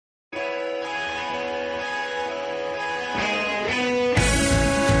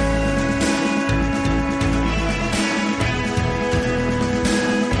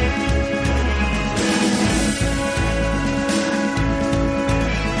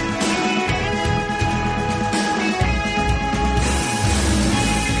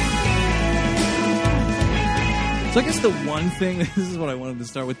I guess the one thing, this is what I wanted to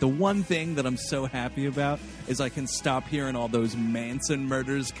start with, the one thing that I'm so happy about is I can stop hearing all those Manson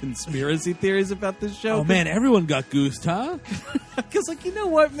murders conspiracy theories about this show. Oh, man, everyone got goosed, huh? Because, you know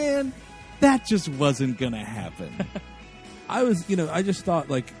what, man? That just wasn't going to happen. I just thought,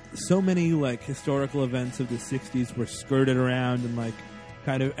 so many, historical events of the 60s were skirted around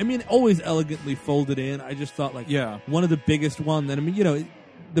and, always elegantly folded in. I just thought, one of the biggest ones, and,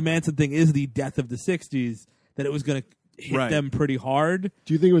 the Manson thing is the death of the 60s, that it was going to hit them pretty hard.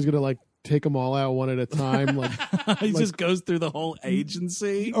 Do you think it was going to take them all out one at a time? He just goes through the whole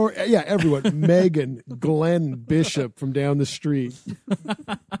agency. Or everyone. Megan, Glenn, Bishop from down the street.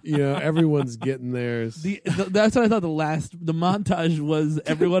 Everyone's getting theirs. That's what I thought. The montage was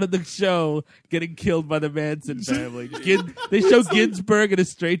everyone in the show getting killed by the Manson family. They show Ginsberg in a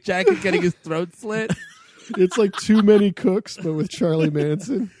straitjacket getting his throat slit. It's like Too Many Cooks, but with Charlie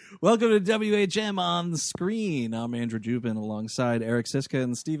Manson. Welcome to WHM On-Screen. I'm Andrew Jubin alongside Eric Siska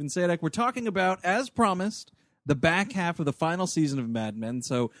and Steven Sadek. We're talking about, as promised, the back half of the final season of Mad Men.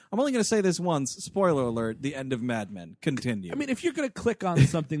 So I'm only going to say this once. Spoiler alert, the end of Mad Men. Continue. If you're going to click on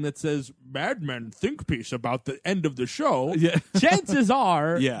something that says Mad Men think piece about the end of the show, chances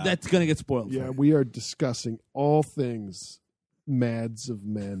are that's going to get spoiled. Yeah, we are discussing all things Mads of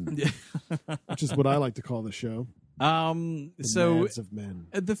Men, which is what I like to call the show. Mads of Men.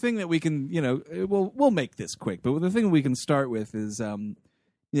 The thing that we can, we'll make this quick, but the thing we can start with is,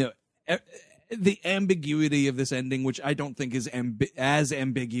 the ambiguity of this ending, which I don't think is as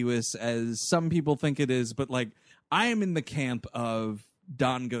ambiguous as some people think it is, but I am in the camp of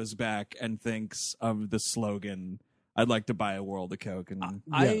Don goes back and thinks of the slogan, I'd like to buy a world of Coke and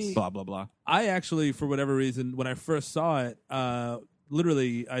blah, blah, blah. I actually, for whatever reason, when I first saw it,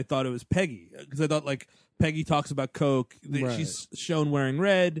 literally I thought it was Peggy, because I thought Peggy talks about Coke. Right. She's shown wearing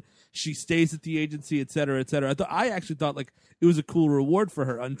red. She stays at the agency, et cetera, et cetera. I actually thought it was a cool reward for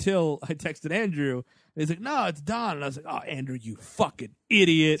her until I texted Andrew. And he's like, "No, it's Don." And I was like, "Oh, Andrew, you fucking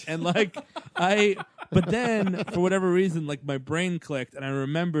idiot!" And but then for whatever reason, my brain clicked, and I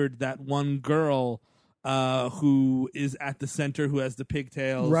remembered that one girl who is at the center, who has the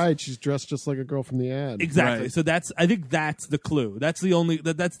pigtails. Right, she's dressed just like a girl from the ad. Exactly. Right. So I think that's the clue. That's the only.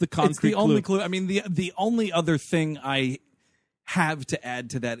 That's the concrete. It's the only clue. The only other thing I have to add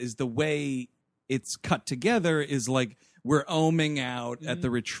to that is the way it's cut together. Is we're oming out at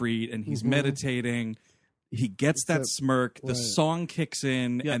the retreat, and he's meditating. He gets that smirk. The song kicks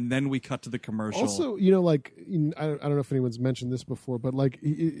in, and then we cut to the commercial. Also, I don't know if anyone's mentioned this before, but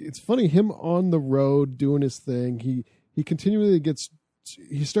it's funny, him on the road doing his thing. He continually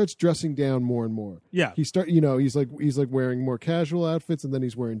he starts dressing down more and more. Yeah, he's wearing more casual outfits, and then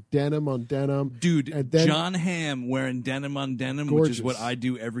he's wearing denim on denim. Dude, and then, John Hamm wearing denim on denim, gorgeous. Which is what I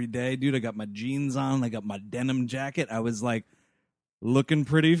do every day. Dude, I got my jeans on. I got my denim jacket. I was looking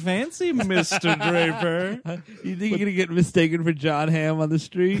pretty fancy, Mr. Draper. You think you're going to get mistaken for John Hamm on the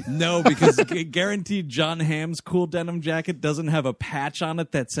street? No, because guaranteed John Hamm's cool denim jacket doesn't have a patch on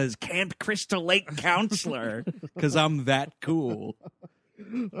it that says Camp Crystal Lake Counselor, because I'm that cool.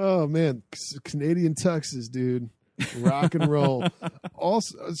 Oh, man. Canadian tuxes, dude. Rock and roll.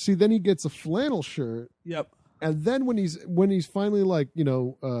 Also, see, then he gets a flannel shirt. Yep. And then when he's finally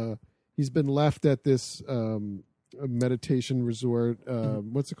he's been left at this a meditation resort.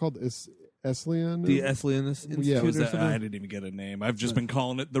 What's it called? Esalen? The Esalen Institute. Yeah, I didn't even get a name. I've just been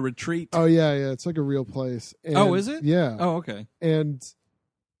calling it the retreat. Oh yeah. It's like a real place. And, is it? Yeah. Oh, okay. And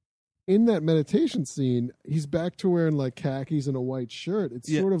in that meditation scene, he's back to wearing like khakis and a white shirt. It's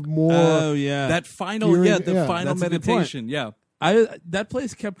sort of more. Oh yeah, that final, the final meditation. Yeah, that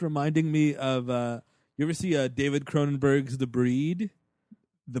place kept reminding me of. You ever see David Cronenberg's The Breed?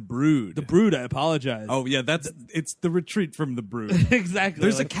 The Brood. The Brood, I apologize. Oh, yeah, it's the retreat from The Brood. Exactly.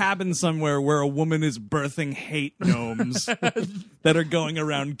 There's a cabin somewhere where a woman is birthing hate gnomes that are going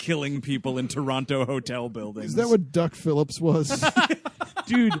around killing people in Toronto hotel buildings. Is that what Duck Phillips was?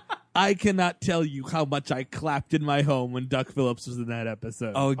 Dude, I cannot tell you how much I clapped in my home when Duck Phillips was in that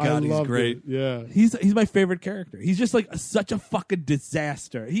episode. Oh, God, he's great. It. Yeah. He's my favorite character. He's just such a fucking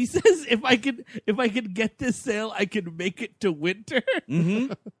disaster. He says, if I could get this sale, I can make it to winter.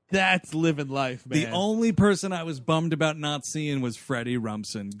 Mm-hmm. That's living life, man. The only person I was bummed about not seeing was Freddie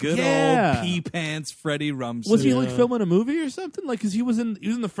Rumsen. Good old pea pants Freddie Rumsen. Was he filming a movie or something? Because he was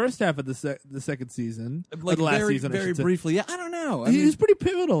in the first half of the second season, the last season, very briefly. Yeah, I don't know. He was pretty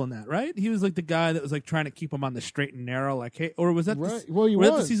pivotal in that, right? He was the guy that was trying to keep him on the straight and narrow. Hey, or was that right? Well, he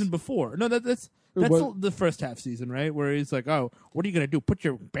was the season before. No, that's That's the first half season, right? Where he's like, "Oh, what are you gonna do? Put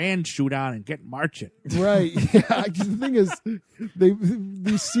your band suit on and get marching." Right. Yeah. The thing is,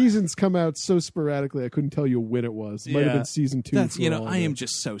 these seasons come out so sporadically. I couldn't tell you when it was. It might have been season 2. That's, I am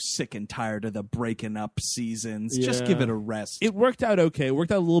just so sick and tired of the breaking up seasons. Yeah. Just give it a rest. It worked out okay. It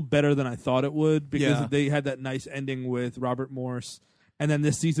worked out a little better than I thought it would because they had that nice ending with Robert Morse. And then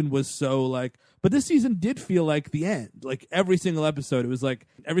this season was so but this season did feel like the end. Like every single episode, it was like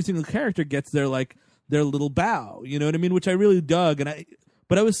every single character gets their little bow. You know what I mean? Which I really dug. I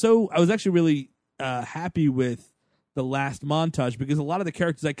was actually really happy with the last montage because a lot of the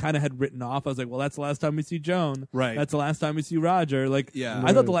characters I kind of had written off. I was like, well, that's the last time we see Joan. Right. That's the last time we see Roger. I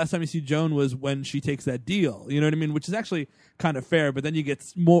thought the last time we see Joan was when she takes that deal. You know what I mean? Which is actually kind of fair. But then you get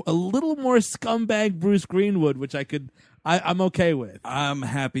a little more scumbag Bruce Greenwood, which I'm okay with. I'm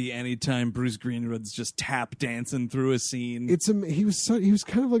happy anytime Bruce Greenwood's just tap dancing through a scene. He was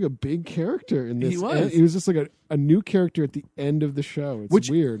kind of like a big character in this. He was. He was just like a new character at the end of the show. It's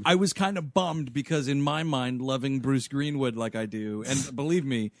weird. I was kind of bummed because in my mind, loving Bruce Greenwood like I do, and believe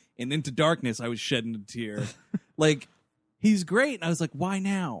me, in Into Darkness, I was shedding a tear. He's great. And I was like, why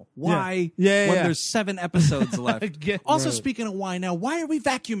now? Why when there's 7 episodes left? Also, speaking of why now, why are we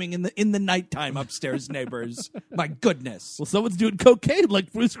vacuuming in the nighttime upstairs, neighbors? My goodness. Well, someone's doing cocaine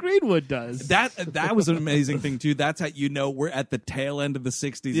like Bruce Greenwood does. That was an amazing thing, too. That's how we're at the tail end of the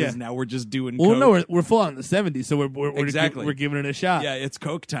 60s is now we're just doing coke. Well, no, we're full on the 70s, so we're giving it a shot. Yeah, it's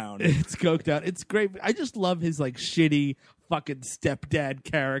Coke Town. It's Coke Town. It's great. I just love his shitty fucking stepdad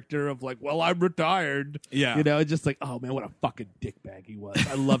character of well, I'm retired. Yeah. Just oh man, what a fucking dickbag he was.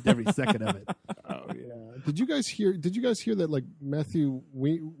 I loved every second of it. Oh yeah. Did you guys hear that Matthew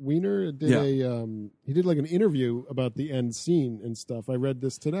Weiner did he did an interview about the end scene and stuff. I read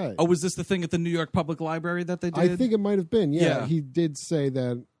this today. Oh, was this the thing at the New York Public Library that they did? I think it might have been. Yeah. He did say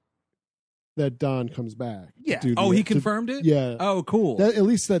that Don comes back. Yeah. He confirmed it? Yeah. Oh, cool. At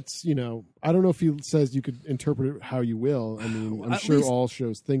least that's, I don't know if he says you could interpret it how you will. I mean, I'm sure all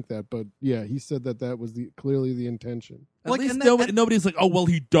shows think that, but yeah, he said that was clearly the intention. At least nobody's like, oh, well,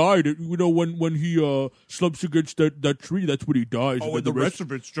 he died. When he slumps against that tree, that's when he dies. Oh, and the rest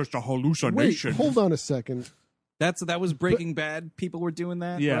of it's just a hallucination. Wait, hold on a second. That was Breaking Bad. People were doing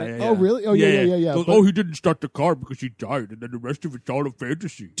that. Yeah, right? yeah, yeah. Oh, really? Oh, yeah. Goes, he didn't start the car because he died, and then the rest of it's all a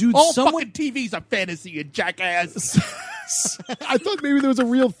fantasy. Dude, all fucking TV's a fantasy, you jackass. I thought maybe there was a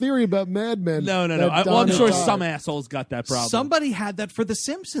real theory about Mad Men. No. I'm sure some assholes got that problem. Somebody had that for The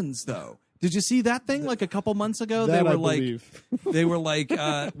Simpsons, though. Did you see that thing a couple months ago? That They were like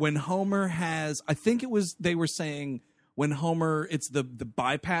when Homer has. I think they were saying. When Homer, it's the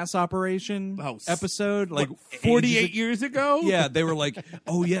bypass operation episode, 48 years ago. Yeah, they were like,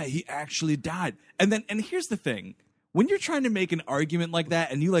 "Oh yeah, he actually died." And here's the thing: when you're trying to make an argument like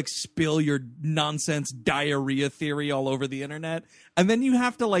that, and you spill your nonsense diarrhea theory all over the internet, and then you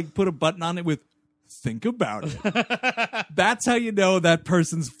have to put a button on it with "think about it." That's how you know that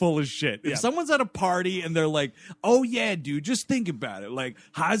person's full of shit. If someone's at a party and they're like, "Oh yeah, dude, just think about it."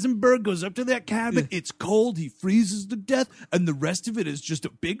 Heisenberg goes up to that cabin, it's cold, he freezes to death, and the rest of it is just a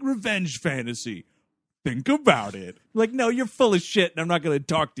big revenge fantasy. Think about it. No, you're full of shit, and I'm not going to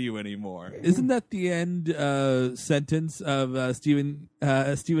talk to you anymore. Isn't that the end sentence of Stephen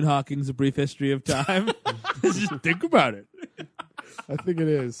Hawking's A Brief History of Time? Just think about it. I think it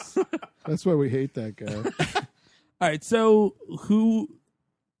is. That's why we hate that guy. All right, so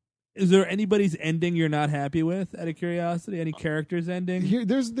is there anybody's ending you're not happy with? Out of curiosity, any character's ending?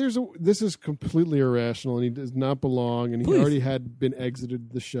 This is completely irrational, and he does not belong. And he already had been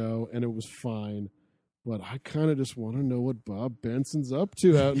exited the show, and it was fine. But I kind of just want to know what Bob Benson's up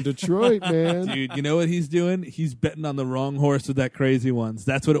to out in Detroit, man. Dude, you know what he's doing? He's betting on the wrong horse with that Crazy Ones.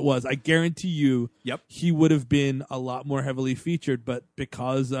 That's what it was. I guarantee you he would have been a lot more heavily featured, but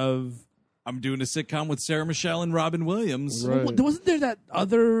because of... I'm doing a sitcom with Sarah Michelle and Robin Williams. Right. Wasn't there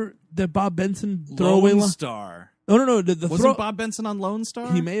that Bob Benson throwaway Lone Star. No. Wasn't Bob Benson on Lone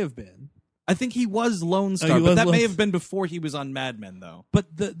Star? He may have been. I think he was Lone Star, but that may have been before he was on Mad Men, though.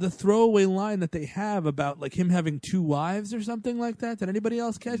 But the throwaway line that they have about him having 2 wives or something like that, did anybody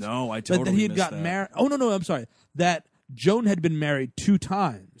else catch? No, I totally that he had missed gotten that. married. Oh, no, I'm sorry. That Joan had been married 2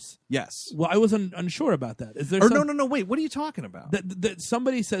 times. Yes. Well, I was unsure about that. Is there? No. Wait, what are you talking about? That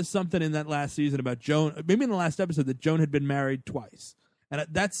somebody says something in that last season about Joan, maybe in the last episode, that Joan had been married twice. And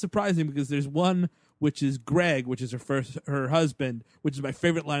that's surprising because there's one which is Greg, which is her husband, which is my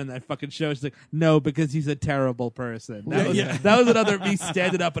favorite line in that fucking show. She's like, no, because he's a terrible person. That was another me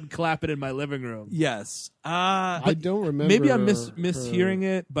standing up and clapping in my living room. Yes. I don't remember. Maybe I'm mishearing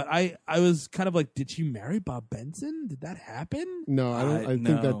it, but I was kind of like, did she marry Bob Benson? Did that happen? No, I don't. I think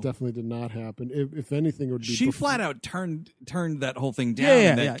no. that definitely did not happen. If anything, it would be. She flat out turned that whole thing down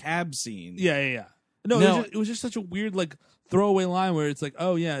in that cab scene. Yeah. No, it was just such a weird like throwaway line where it's like,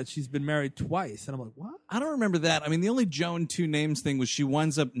 oh yeah, she's been married twice, and I'm like, what? I don't remember that. I mean, the only Joan Two Names thing was she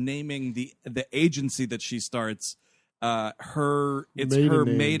winds up naming the agency that she starts. Her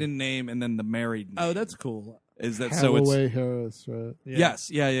maiden name and then the married name. Oh, that's cool. Is that Holloway so? It's Harris, right? Yeah.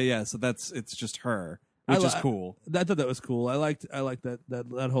 Yes, yeah. So it's just her, which is cool. I thought that was cool. I liked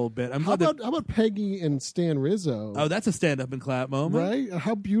that whole bit. How about Peggy and Stan Rizzo? Oh, that's a stand up and clap moment, right?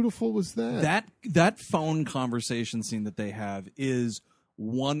 How beautiful was that? That phone conversation scene that they have is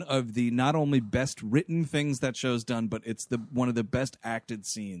one of the not only best written things that show's done, but it's one of the best acted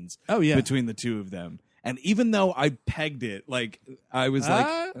scenes. Oh yeah, between the two of them. And even though I pegged it, like I was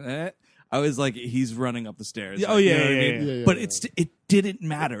I was like, he's running up the stairs. Oh yeah. But it didn't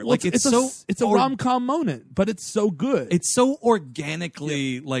matter. Well, like it's a rom-com moment, but it's so good. It's so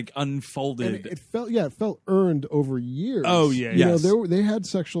organically like unfolded. And it felt earned over years. Oh yeah, you know, they had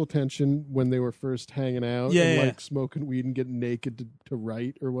sexual tension when they were first hanging out, like smoking weed and getting naked to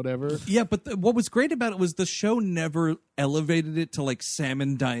write or whatever. Yeah, but what was great about it was the show never elevated it to like Sam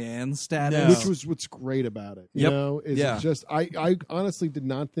and Diane status, which was what's great about it. You know, is it just I honestly did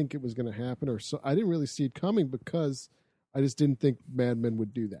not think it was going to happen, or so I didn't really see it coming because I just didn't think Mad Men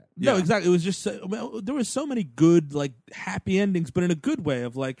would do that. No, exactly. It was just there were so many good, like happy endings, but in a good way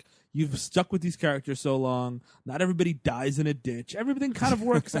of like you've stuck with these characters so long. Not everybody dies in a ditch. Everything kind of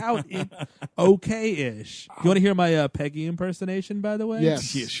works out okay-ish. You want to hear my Peggy impersonation, by the way?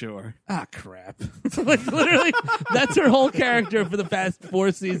 Yes. Yeah, sure. Ah, crap. Like literally, that's her whole character for the past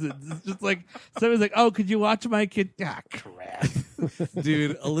 4 seasons. It's just like someone's like, "Oh, could you watch my kid?" Ah, crap.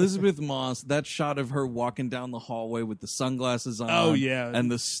 Dude, Elizabeth Moss, that shot of her walking down the hallway with the sunglasses on. Oh, yeah.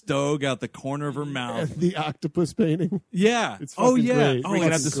 And the stove out the corner of her mouth. The octopus painting. Yeah. It's oh, fucking yeah. great. Oh,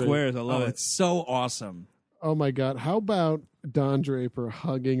 Bringing it's out the squares. I love it. It's so awesome. Oh, my God. How about Don Draper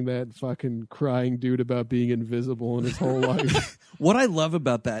hugging that fucking crying dude about being invisible in his whole life? What I love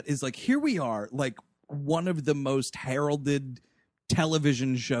about that is, like, here we are, like, one of the most heralded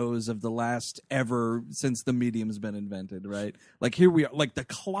television shows of the last ever since the medium's been invented, right? Like, here we are, like, the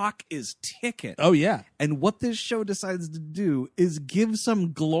clock is ticking. Oh yeah. And what this show decides to do is give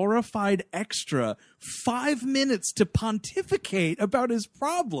some glorified extra 5 minutes to pontificate about his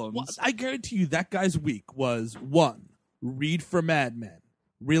problems. Well, I guarantee you that guy's week was 1, read for Mad Men.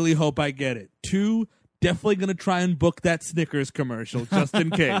 Really hope I get it. 2, definitely going to try and book that Snickers commercial just in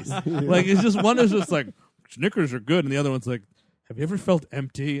case. Like, it's just one is just like, Snickers are good. And the other one's like, have you ever felt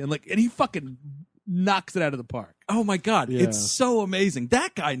empty? And he fucking knocks it out of the park. Oh my God. Yeah. It's so amazing.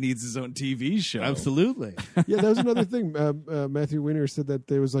 That guy needs his own TV show. Absolutely. Yeah, that was another thing. Matthew Weiner said that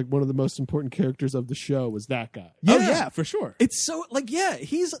there was like one of the most important characters of the show was that guy. Yeah. Oh yeah, for sure. It's so like, yeah,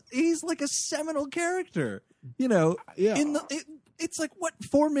 he's like a seminal character, you know, it's like what,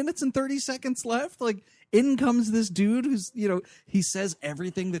 4 minutes and 30 seconds left. Like, in comes this dude who's, you know, he says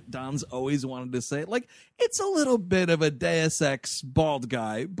everything that Don's always wanted to say. Like, it's a little bit of a Deus Ex bald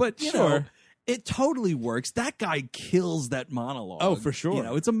guy, but you know, it totally works. That guy kills that monologue. Oh, for sure. You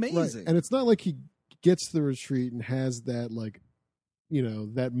know, it's amazing. Right. And it's not like he gets the retreat and has that, like, you know,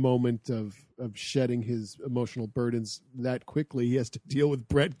 that moment of shedding his emotional burdens that quickly. He has to deal with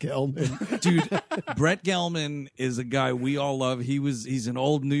Brett Gelman. Dude, Brett Gelman is a guy we all love. He's an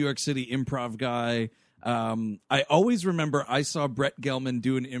old New York City improv guy. I always remember I saw Brett Gelman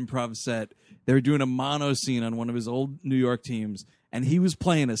do an improv set. They were doing a mono scene on one of his old New York teams, and he was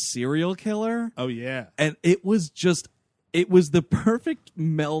playing a serial killer. Oh, yeah. And it was the perfect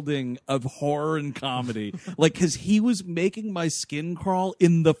melding of horror and comedy. Like, because he was making my skin crawl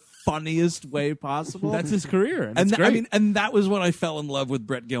in the funniest way possible. That's his career. And I mean, and that was when I fell in love with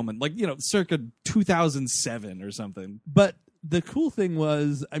Brett Gelman. Like, you know, circa 2007 or something. But the cool thing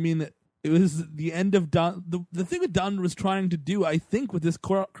was, I mean, it was the end of Don. The thing that Don was trying to do, I think, with this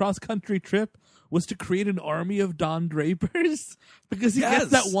cross-country trip was to create an army of Don Drapers, because he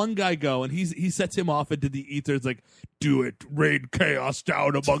gets that one guy going. He sets him off into the ether. It's like, do it, rain chaos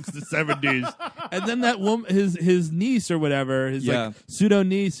down amongst the 70s. And then that woman, his niece or whatever, his like pseudo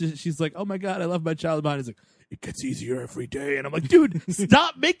niece, she's like, oh my God, I love my child behind. He's like, it gets easier every day. And I'm like, dude,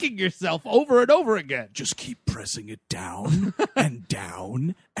 stop making yourself over and over again. Just keep pressing it down and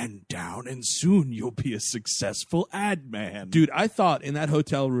down and down and soon you'll be a successful ad man. Dude, I thought in that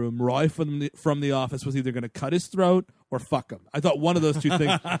hotel room, Roy from the Office was either going to cut his throat or fuck him. I thought one of those two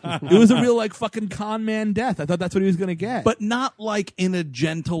things. It was a real like fucking con man death. I thought that's what he was going to get. But not like in a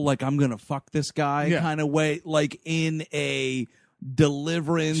gentle, like I'm going to fuck this guy kind of way. Like in a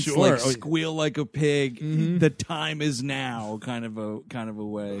deliverance, like squeal like a pig. Mm-hmm. The time is now kind of a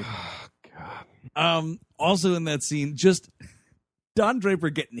way. Oh, God. Also in that scene, just Don Draper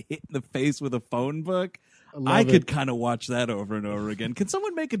getting hit in the face with a phone book. I could kind of watch that over and over again. Can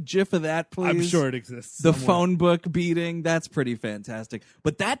someone make a GIF of that, please? I'm sure it exists. The phone book beating, that's pretty fantastic.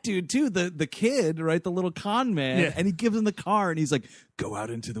 But that dude, too, the kid, right, the little con man, and he gives him the car, and he's like, go out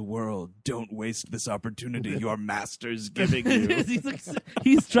into the world. Don't waste this opportunity your master's giving you.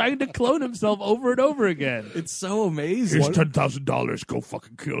 He's trying to clone himself over and over again. It's so amazing. Here's $10,000. Go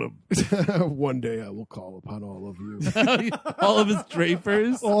fucking kill him. One day I will call upon all of you. All of his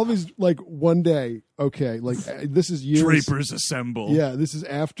Drapers. All of his, like, one day. Okay, like this is years. Drapers assemble. Yeah, this is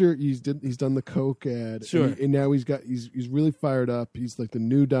after he's done the Coke ad. Sure. And now he's really fired up. He's like the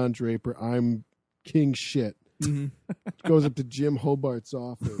new Don Draper. I'm king shit. Mm-hmm. Goes up to Jim Hobart's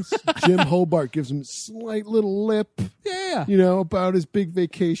office. Jim Hobart gives him a slight little lip. Yeah. About his big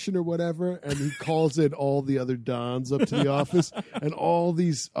vacation or whatever. And he calls in all the other Dons up to the office and all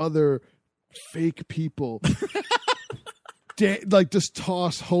these other fake people. Like just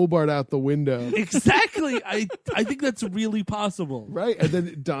toss Hobart out the window. Exactly. I think that's really possible. Right? And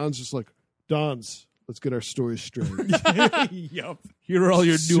then Don's just like, Don's, let's get our stories straight. Yup. Here are all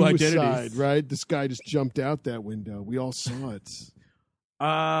your new Suicide, identities. right? This guy just jumped out that window. We all saw it.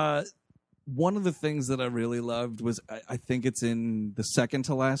 One of the things that I really loved was, I think it's in the second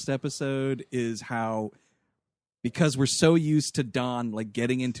to last episode, is how, because we're so used to Don like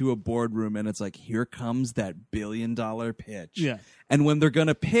getting into a boardroom and it's like, here comes that $1 billion pitch. Yeah. And when they're going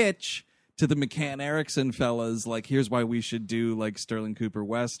to pitch to the McCann Erickson fellas, like, here's why we should do like Sterling Cooper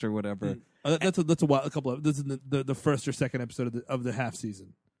West or whatever. That's a while. A couple of this is the first or second episode of the half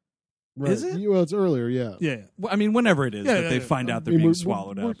season. Right. Is it? Well, it's earlier, yeah. Yeah. Well, I mean, whenever it is that they find out they're being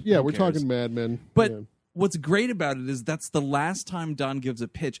swallowed up. We're talking Mad Men. But what's great about it is that's the last time Don gives a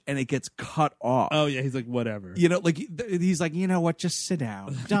pitch and it gets cut off. Oh, yeah. He's like, whatever. Like, he's like, you know what? Just sit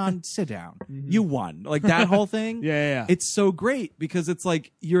down. Don, sit down. Mm-hmm. You won. Like, that whole thing. Yeah. It's so great because it's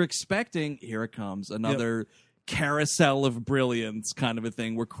like you're expecting, here it comes, another carousel of brilliance kind of a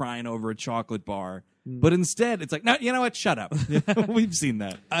thing. We're crying over a chocolate bar. But instead, it's like, no, you know what? Shut up. We've seen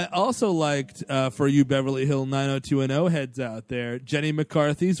that. I also liked, for you Beverly Hill 90210 heads out there, Jenny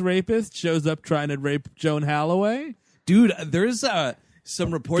McCarthy's rapist shows up trying to rape Joan Holloway. Dude, there's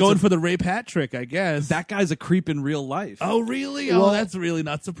some reports going for the rape hat trick, I guess. That guy's a creep in real life. Oh, really? Well, that's really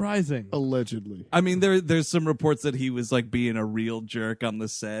not surprising. Allegedly. I mean, there's some reports that he was like being a real jerk on the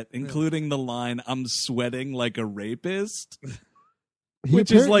set, including the line, "I'm sweating like a rapist."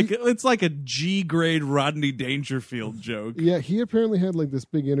 Which is like, it's like a G-grade Rodney Dangerfield joke. Yeah, he apparently had like this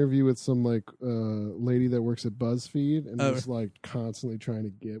big interview with some like lady that works at BuzzFeed and was like constantly trying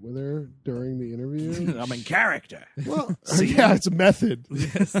to get with her during the interview. I'm in character. Well, yeah, it's a method.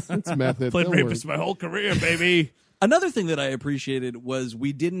 Yes. It's method. Played rapist my whole career, baby. Another thing that I appreciated was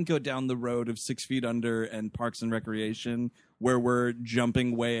we didn't go down the road of 6 Feet Under and Parks and Recreation, where we're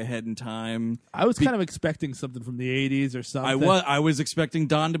jumping way ahead in time. I was kind of expecting something from the 80s or something. I was expecting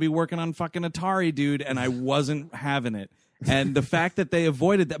Don to be working on fucking Atari, dude, and I wasn't having it. And the fact that they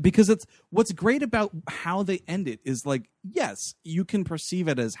avoided that, because it's what's great about how they end it is like, yes, you can perceive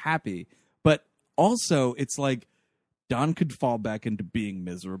it as happy, but also it's like Don could fall back into being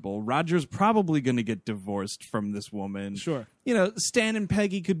miserable. Roger's probably going to get divorced from this woman. Sure. Stan and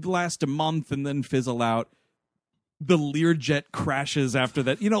Peggy could last a month and then fizzle out. The Learjet crashes after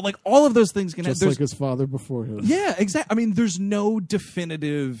that. Like all of those things can happen. Just like his father before him. Yeah, exactly. I mean, there's no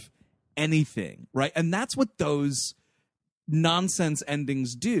definitive anything, right? And that's what those nonsense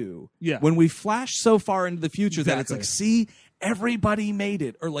endings do. Yeah. When we flash so far into the future that it's like, see, everybody made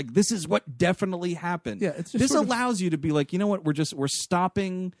it, or like this is what definitely happened. Yeah, it's just this allows you to be like, you know what? We're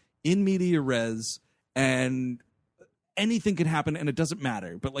stopping in media res, and anything can happen, and it doesn't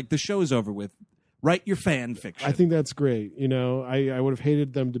matter. But like the show's over with. Write your fan fiction. I think that's great. I would have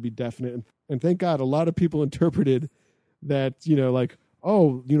hated them to be definite. And thank God a lot of people interpreted that, like,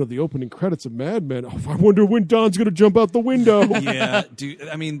 oh, the opening credits of Mad Men. Oh, I wonder when Don's going to jump out the window. Yeah, dude.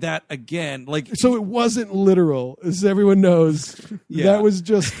 I mean, that again, like. So it wasn't literal, as everyone knows. Yeah. That was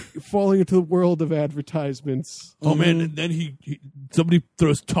just falling into the world of advertisements. Oh man! And then somebody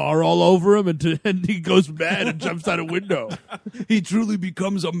throws tar all over him, and he goes mad and jumps out a window. He truly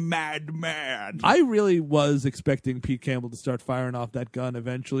becomes a madman. I really was expecting Pete Campbell to start firing off that gun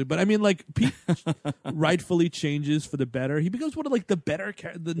eventually, but I mean, like Pete rightfully changes for the better. He becomes one of like the better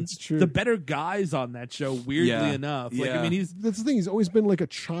the better guys on that show. Weirdly enough, like I mean, that's the thing. He's always been like a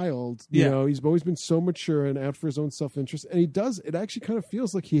child. You know, he's always been so mature and out for his own self-interest, and it actually kind of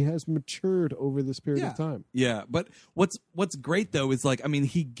feels like he has matured over this period of time. Yeah, but what's great though is like, I mean,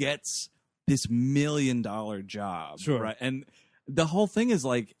 he gets this $1 million job, right? And the whole thing is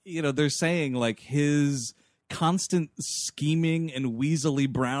like, you know, they're saying like his constant scheming and weaselly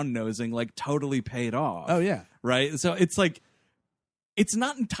brown nosing like totally paid off. Oh yeah, right. So it's like, it's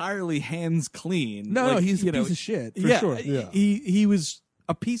not entirely hands clean. No, like, he's a piece of shit for sure. Yeah, he was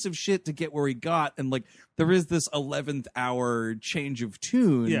a piece of shit to get where he got, and like there is this 11th hour change of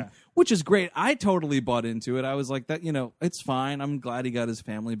tune, which is great. I totally bought into it. I was like, that, you know, it's fine. I'm glad he got his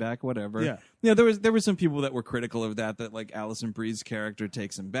family back, whatever. Yeah. You know, there were some people that were critical of that like Alison Brie's character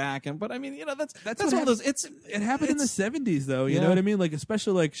takes him back, but I mean, you know, that's one of those. It happened in the 70s though. You know what I mean? Like,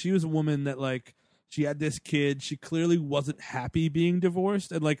 especially like she was a woman that like she had this kid. She clearly wasn't happy being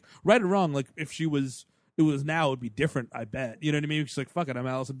divorced, and like right or wrong, like if she was. It was now, it would be different, I bet. You know what I mean? She's like, fuck it, I'm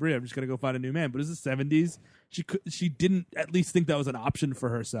Alison Brie. I'm just going to go find a new man. But it was the 70s. She didn't at least think that was an option for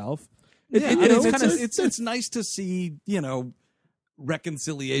herself. It's nice to see, you know,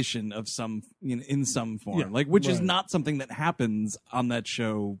 reconciliation of some, you know, in some form, like, which is not something that happens on that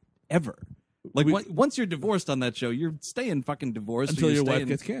show ever. Like once you're divorced on that show, you're staying fucking divorced until your wife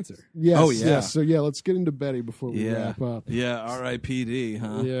gets cancer. Yes, oh yeah. Yes. So yeah, let's get into Betty before we wrap up. Yeah, R.I.P.D.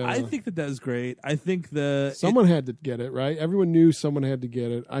 Huh? Yeah. I think that was great. I think someone had to get it right. Everyone knew someone had to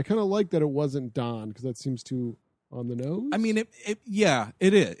get it. I kind of like that it wasn't Don because that seems too on the nose. I mean, it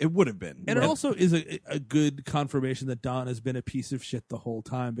is. It would have been, and it also is a good confirmation that Don has been a piece of shit the whole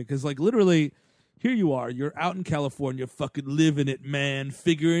time because, like, literally. Here you are. You're out in California, fucking living it, man.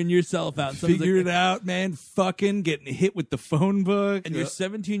 Figuring yourself out. Figure it out, man. Fucking getting hit with the phone book. And your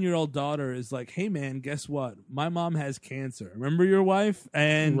 17-year-old daughter is like, hey, man, guess what? My mom has cancer. Remember your wife?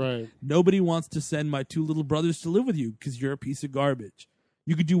 And nobody wants to send my 2 little brothers to live with you because you're a piece of garbage.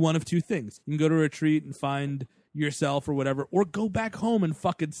 You could do one of 2 things. You can go to a retreat and find yourself or whatever, or go back home and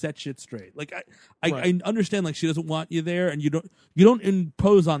fucking set shit straight. Like I understand like she doesn't want you there, and you don't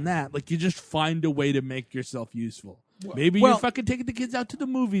impose on that. Like you just find a way to make yourself useful. Maybe you're fucking taking the kids out to the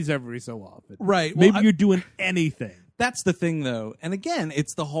movies every so often. Right. Maybe you're doing anything. That's the thing though. And again,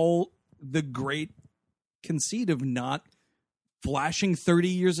 it's the great conceit of not flashing 30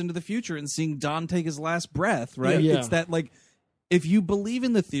 years into the future and seeing Don take his last breath, right? Yeah. It's that like if you believe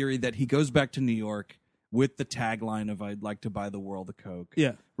in the theory that he goes back to New York with the tagline of "I'd like to buy the world a Coke,"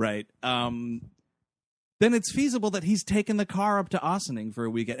 right? Then it's feasible that he's taken the car up to Ossining for a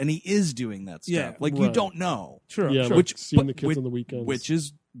weekend, and he is doing that stuff. Yeah, like you don't know, sure. Like seeing the kids on the weekends, which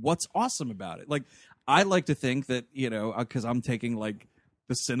is what's awesome about it. Like I like to think that, you know, because I'm taking like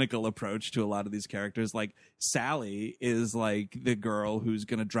the cynical approach to a lot of these characters. Like Sally is like the girl who's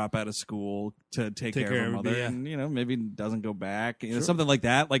going to drop out of school to take care of her mother, and you know maybe doesn't go back, you know, something like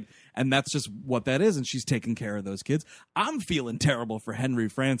that. Like, and that's just what that is, and she's taking care of those kids. I'm feeling terrible for Henry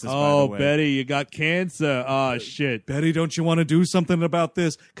Francis. Oh, by the way. Betty, you got cancer. Oh shit, Betty, don't you want to do something about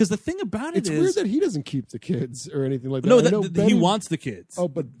this? Because the thing about it's is weird that he doesn't keep the kids or anything like that. No, Betty, he wants the kids. Oh,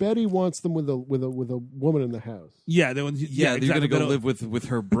 but Betty wants them with a woman in the house. Yeah, you're going to go live with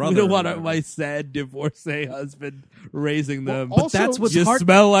her brother. We don't want my sad divorcee husband raising them. But that's what's you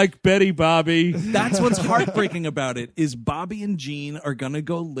smell like Betty, Bobby. That's what's heartbreaking about it is Bobby and Jean are going to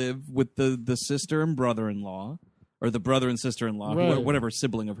go live with the sister and brother-in-law, or the brother and sister-in-law, whatever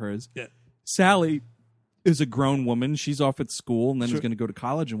sibling of hers. Yeah. Sally is a grown woman. She's off at school and then is going to go to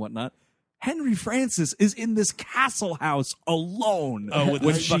college and whatnot. Henry Francis is in this castle house alone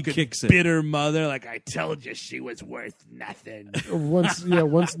when she kicks it. Bitter mother, like, I told you she was worth nothing. Once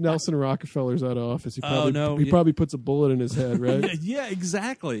Nelson Rockefeller's out of office, he probably puts a bullet in his head, right? Yeah,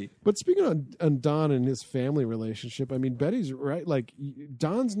 exactly. But speaking on Don and his family relationship, I mean, Betty's right. Like,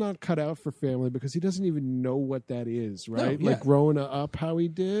 Don's not cut out for family because he doesn't even know what that is, right? No, like growing up how he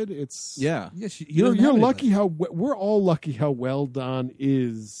did. You're lucky we're all lucky how well Don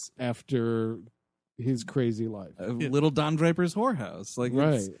is after his crazy life. Little Don Draper's whorehouse. Like,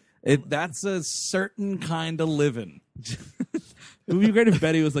 that's a certain kind of living. It would be great if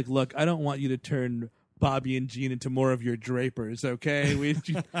Betty was like, look, I don't want you to turn Bobby and Jean into more of your Drapers, okay?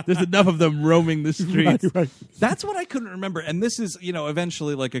 There's enough of them roaming the streets. Right. That's what I couldn't remember. And this is, you know,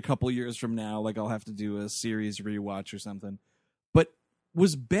 eventually, like a couple years from now, like I'll have to do a series rewatch or something. But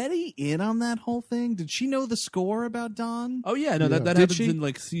Was Betty in on that whole thing? Did she know the score about Don? Oh yeah, no, Yeah. that Did happens she? in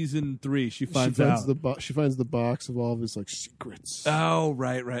like season 3. She She finds finds out. she finds the box of all of his like secrets. Oh,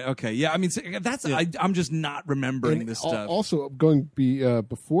 right. Okay. Yeah, I mean, that's I'm just not remembering And this stuff. Also, going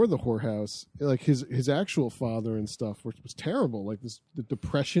before the whorehouse, like his actual father and stuff, which was terrible. Like the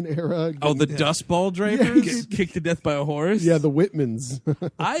Depression era. Oh, the Dust Bowl drapers? Yeah. Get kicked to death by a horse. Yeah, the Whitmans.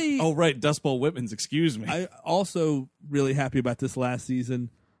 Oh, right. Dust Bowl Whitmans. Excuse me. I also really happy about this last season.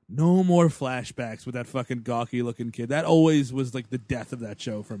 No more flashbacks with that fucking gawky looking kid. That always was like the death of that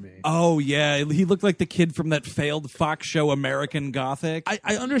show for me. Oh, yeah. He looked like the kid from that failed Fox show American Gothic.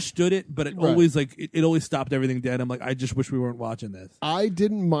 I understood it, but it Right. always like it always stopped everything dead. I'm like, I just wish we weren't watching this. I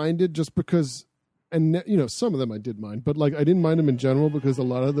didn't mind it just because, and some of them I did mind, but like I didn't mind them in general because a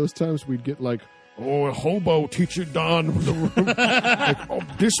lot of those times we'd get like, oh, a hobo teacher Don, like, oh,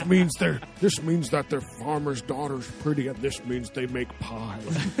 this means that their farmer's daughter's pretty, and this means they make pies.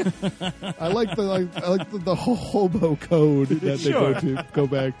 I like the whole hobo code that Sure. they go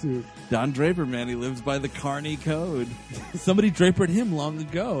back to. Don Draper, man, he lives by the Carney Code. Somebody drapered him long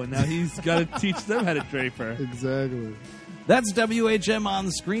ago, and now he's got to teach them how to draper. Exactly. That's WHM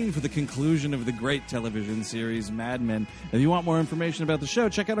On-Screen for the conclusion of the great television series Mad Men. If you want more information about the show,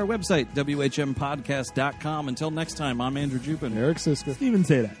 check out our website, WHMPodcast.com. Until next time, I'm Andrew Jupin. Eric Siska. Steven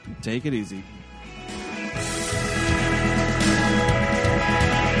say that. Take it easy.